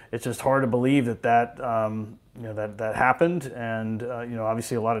it's just hard to believe that happened, and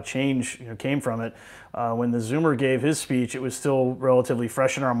obviously a lot of change came from it. When the Zoomer gave his speech, it was still relatively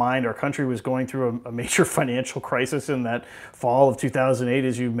fresh in our mind. Our country was going through a major financial crisis in that fall of 2008,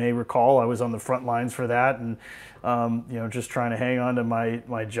 as you may recall. I was on the front lines for that, and just trying to hang on to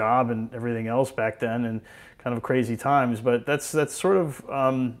my job and everything else back then, and kind of crazy times. But that's sort of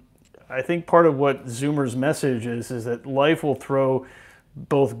I think part of what Zoomer's message is that life will throw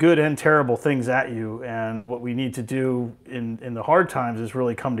both good and terrible things at you, and what we need to do in the hard times is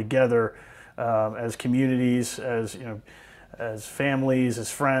really come together as communities, as families, as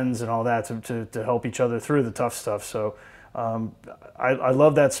friends, and all that to help each other through the tough stuff. So I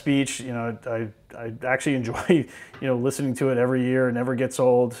love that speech. I actually enjoy listening to it every year. It never gets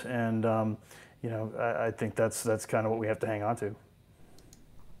old, and I think that's kind of what we have to hang on to.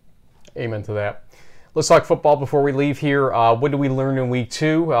 Amen to that. Let's talk football before we leave here. What did we learn in week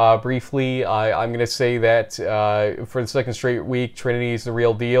 2? Briefly, I'm going to say that for the second straight week, Trinity is the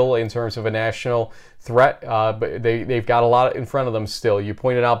real deal in terms of a national threat, but they've got a lot in front of them still. You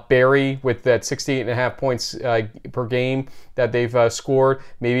pointed out Barry with that 68.5 points per game that they've scored.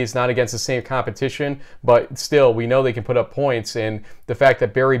 Maybe it's not against the same competition, but still, we know they can put up points. And the fact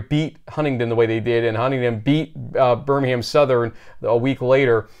that Barry beat Huntington the way they did, and Huntington beat Birmingham Southern a week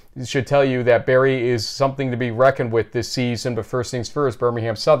later, should tell you that Barry is something to be reckoned with this season. But first things first,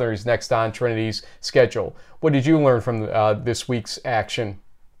 Birmingham Southern is next on Trinity's schedule. What did you learn from this week's action?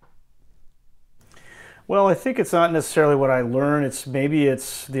 Well, I think it's not necessarily what I learned. Maybe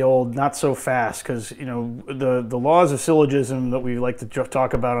it's the old not so fast, because the laws of syllogism that we like to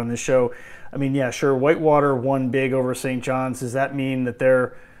talk about on this show. I mean, yeah, sure, Whitewater won big over St. John's. Does that mean that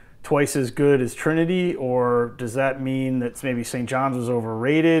they're twice as good as Trinity, or does that mean that maybe St. John's was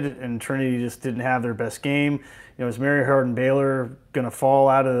overrated and Trinity just didn't have their best game? Is Mary Hardin-Baylor going to fall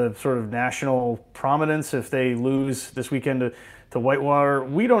out of the sort of national prominence if they lose this weekend to Whitewater?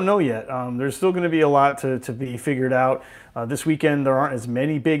 We don't know yet. There's still going to be a lot to be figured out. This weekend there aren't as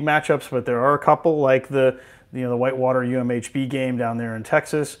many big matchups, but there are a couple, like the Whitewater UMHB game down there in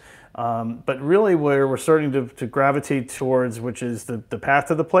Texas. But really where we're starting to gravitate towards, which is the path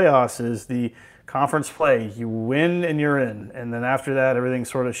to the playoffs, is the conference play. You win and you're in. And then after that, everything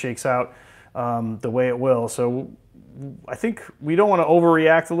sort of shakes out the way it will. So I think we don't want to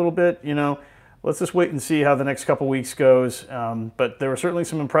overreact a little bit. Let's just wait and see how the next couple weeks goes. But there were certainly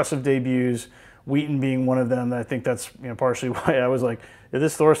some impressive debuts, Wheaton being one of them. I think that's partially why I was like,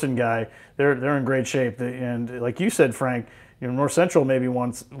 this Thorson guy, they're in great shape. And like you said, Frank, North Central maybe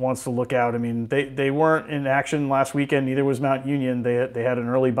wants to look out. I mean, they weren't in action last weekend. Neither was Mount Union. They had an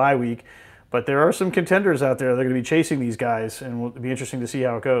early bye week. But there are some contenders out there. They're going to be chasing these guys, and it'll be interesting to see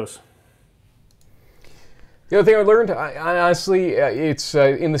how it goes. The other thing I learned, honestly, it's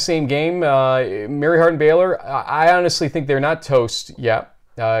in the same game. Mary Hardin-Baylor, I honestly think they're not toast yet.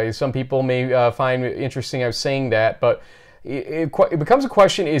 Some people may find it interesting I was saying that, but it becomes a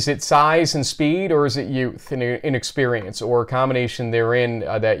question: is it size and speed, or is it youth and inexperience, or a combination therein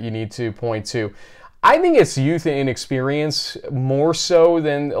that you need to point to? I think it's youth and inexperience more so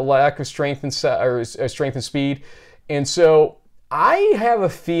than a lack of strength and speed, and so I have a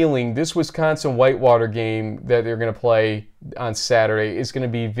feeling this Wisconsin-Whitewater game that they're going to play on Saturday is going to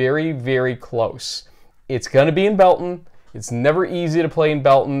be very, very close. It's going to be in Belton. It's never easy to play in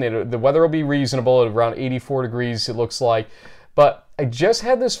Belton. The weather will be reasonable at around 84 degrees, it looks like. But I just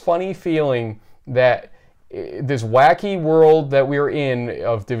had this funny feeling that this wacky world that we're in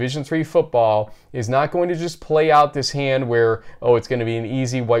of Division III football is not going to just play out this hand where, it's going to be an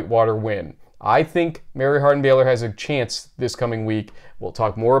easy Whitewater win. I think Mary Hardin Baylor has a chance this coming week. We'll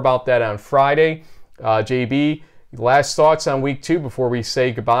talk more about that on Friday. JB, last thoughts on week 2 before we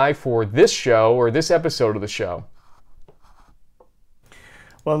say goodbye for this show or this episode of the show.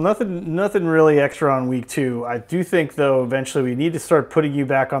 Well, nothing really extra on week 2. I do think, though, eventually we need to start putting you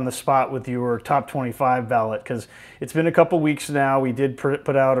back on the spot with your top 25 ballot, because it's been a couple weeks now. We did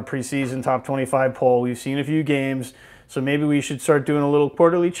put out a preseason top 25 poll. We've seen a few games, so maybe we should start doing a little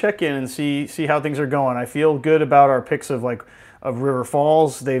quarterly check-in and see how things are going. I feel good about our picks of River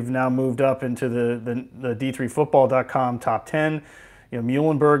Falls. They've now moved up into the D3Football.com top 10.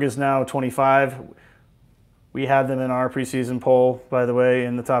 Muhlenberg is now 25. We had them in our preseason poll, by the way,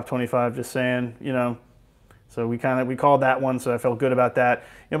 in the top 25, just saying, So we called that one, so I felt good about that.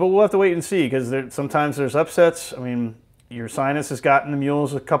 But we'll have to wait and see, because sometimes there's upsets. I mean, your Sinus has gotten the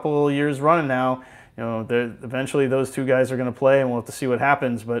Mules a couple of years running now. Eventually those two guys are going to play, and we'll have to see what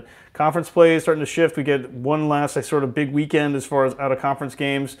happens. But conference play is starting to shift. We get one last sort of big weekend as far as out-of-conference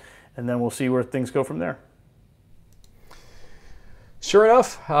games, and then we'll see where things go from there. Sure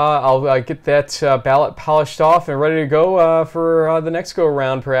enough, I'll get that ballot polished off and ready to go for the next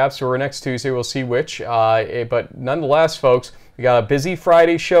go-around, perhaps, or next Tuesday. We'll see which. But nonetheless, folks, we got a busy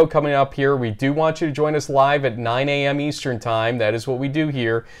Friday show coming up here. We do want you to join us live at 9 a.m. Eastern Time. That is what we do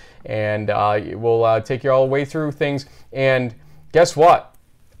here. And we'll take you all the way through things. And guess what?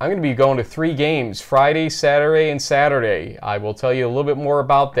 I'm going to be going to 3 games, Friday, Saturday, and Saturday. I will tell you a little bit more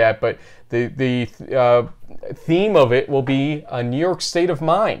about that, but the theme of it will be a New York state of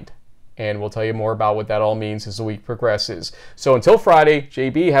mind, and we'll tell you more about what that all means as the week progresses. So until Friday,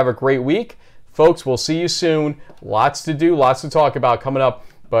 JB, have a great week. Folks, we'll see you soon. Lots to do, lots to talk about coming up,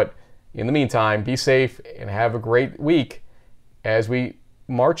 but in the meantime, be safe and have a great week as we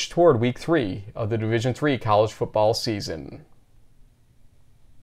march toward week 3 of the Division III college football season.